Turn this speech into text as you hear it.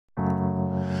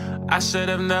I should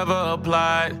have never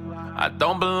applied. I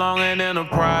don't belong in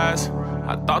enterprise.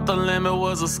 I thought the limit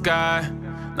was the sky.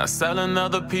 Not selling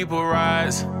other people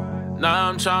rides. Now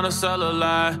I'm trying to sell a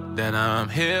lie. Then I'm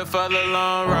here for the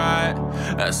long ride.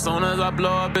 As soon as I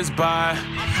blow up, it's bye.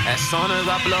 As soon as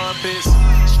I blow up,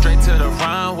 it's straight to the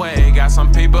runway. Got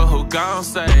some people who gon'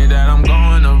 say that I'm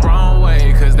going the wrong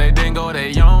way, cause they didn't go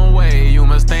their own way. You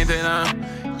must think that I'm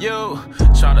you,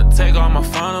 tryna take all my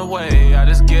fun away. I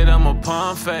just get them a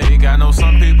pump fake. I know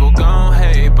some people gon'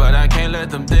 hate, but I can't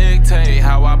let them dictate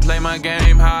how I play my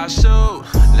game, how I shoot.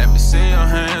 Let me see your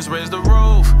hands, raise the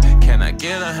roof. Can I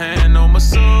get a hand on my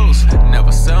shoes?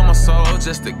 Never sell my soul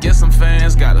just to get some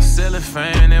fans. Got a ceiling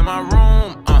fan in my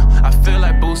room. I feel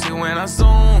like Boosie when I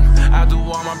zoom. I do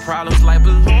all my problems like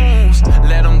balloons.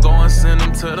 Let them go and send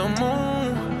them to the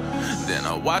moon. Then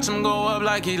I watch him go up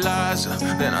like Elijah.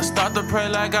 Then I start to pray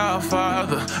like our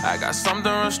Father. I got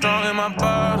something real strong in my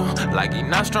bottle, like he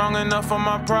not strong enough for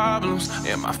my problems.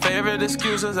 And my favorite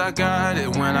excuse is I got it.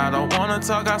 When I don't wanna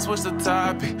talk, I switch the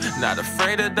topic. Not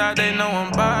afraid to die, they know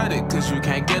I'm about it. Cause you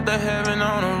can't get to heaven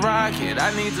on a rocket.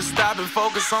 I need to stop and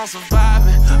focus on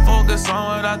surviving. Focus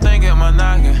on what I think in my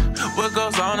noggin. What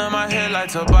goes on in my head like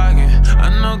toboggan. I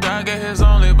know God get his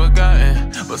only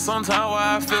begotten, but sometimes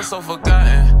why I feel so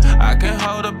forgotten. I can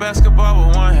hold a basketball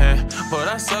with one hand, but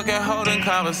I suck at holding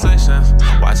conversations.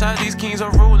 Watch how these kings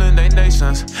are ruling their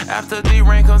nations. After the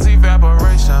rain comes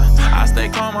evaporation. I stay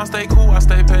calm, I stay cool, I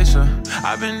stay patient.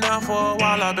 I've been down for a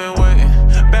while, I've been waiting.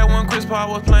 Back when Chris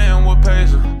Paul was playing with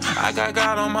Pager, I got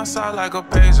God on my side like a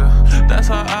pager. That's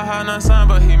how I had no son,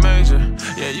 but he major.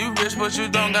 Yeah, you rich, but you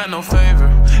don't got no favor.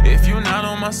 If you not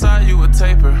on my side, you a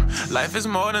taper. Life is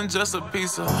more than just a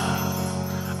pizza.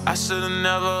 I should've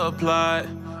never applied.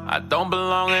 I don't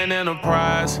belong in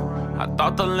enterprise. I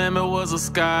thought the limit was the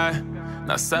sky.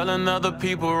 Not selling other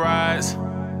people rides.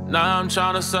 Now I'm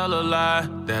trying to sell a lie.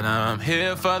 Then I'm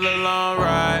here for the long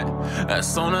ride.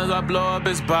 As soon as I blow up,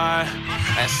 it's bye.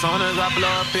 As soon as I blow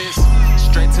up, it's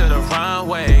straight to the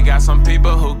runway. Got some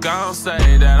people who gon'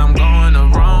 say that I'm going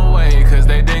the wrong way, cause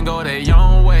they didn't go their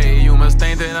own way. You must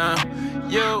think that I'm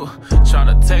you,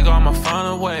 tryna take all my fun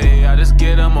away. I just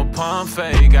get them a pump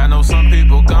fake. I know some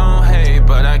people gon' hate,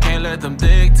 but I can't let them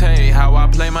dictate how I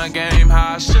play my game,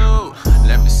 how I shoot.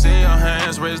 Let me see your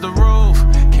hands, raise the roof.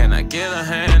 Can I get a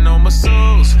hand on my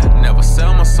shoes? Never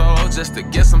sell my soul just to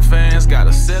get some fans. Got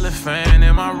a ceiling fan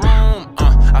in my room.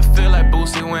 I feel like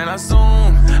Boosie when I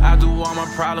zoom. I do all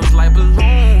my problems like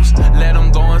balloons. Let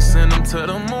them go and send them to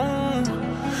the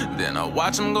moon. Then I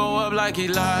watch him go up like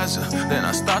Elijah. Then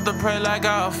I start to pray like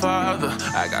our Father.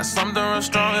 I got something real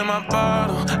strong in my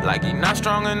bottle, like he not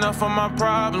strong enough for my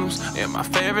problems. And my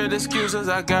favorite excuse is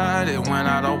I got it. When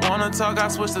I don't wanna talk, I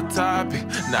switch the topic.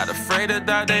 Not afraid to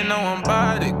die, they know I'm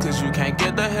about it. Cause you can't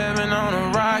get to heaven on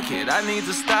a rocket. I need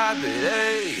to stop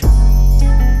it, ayy.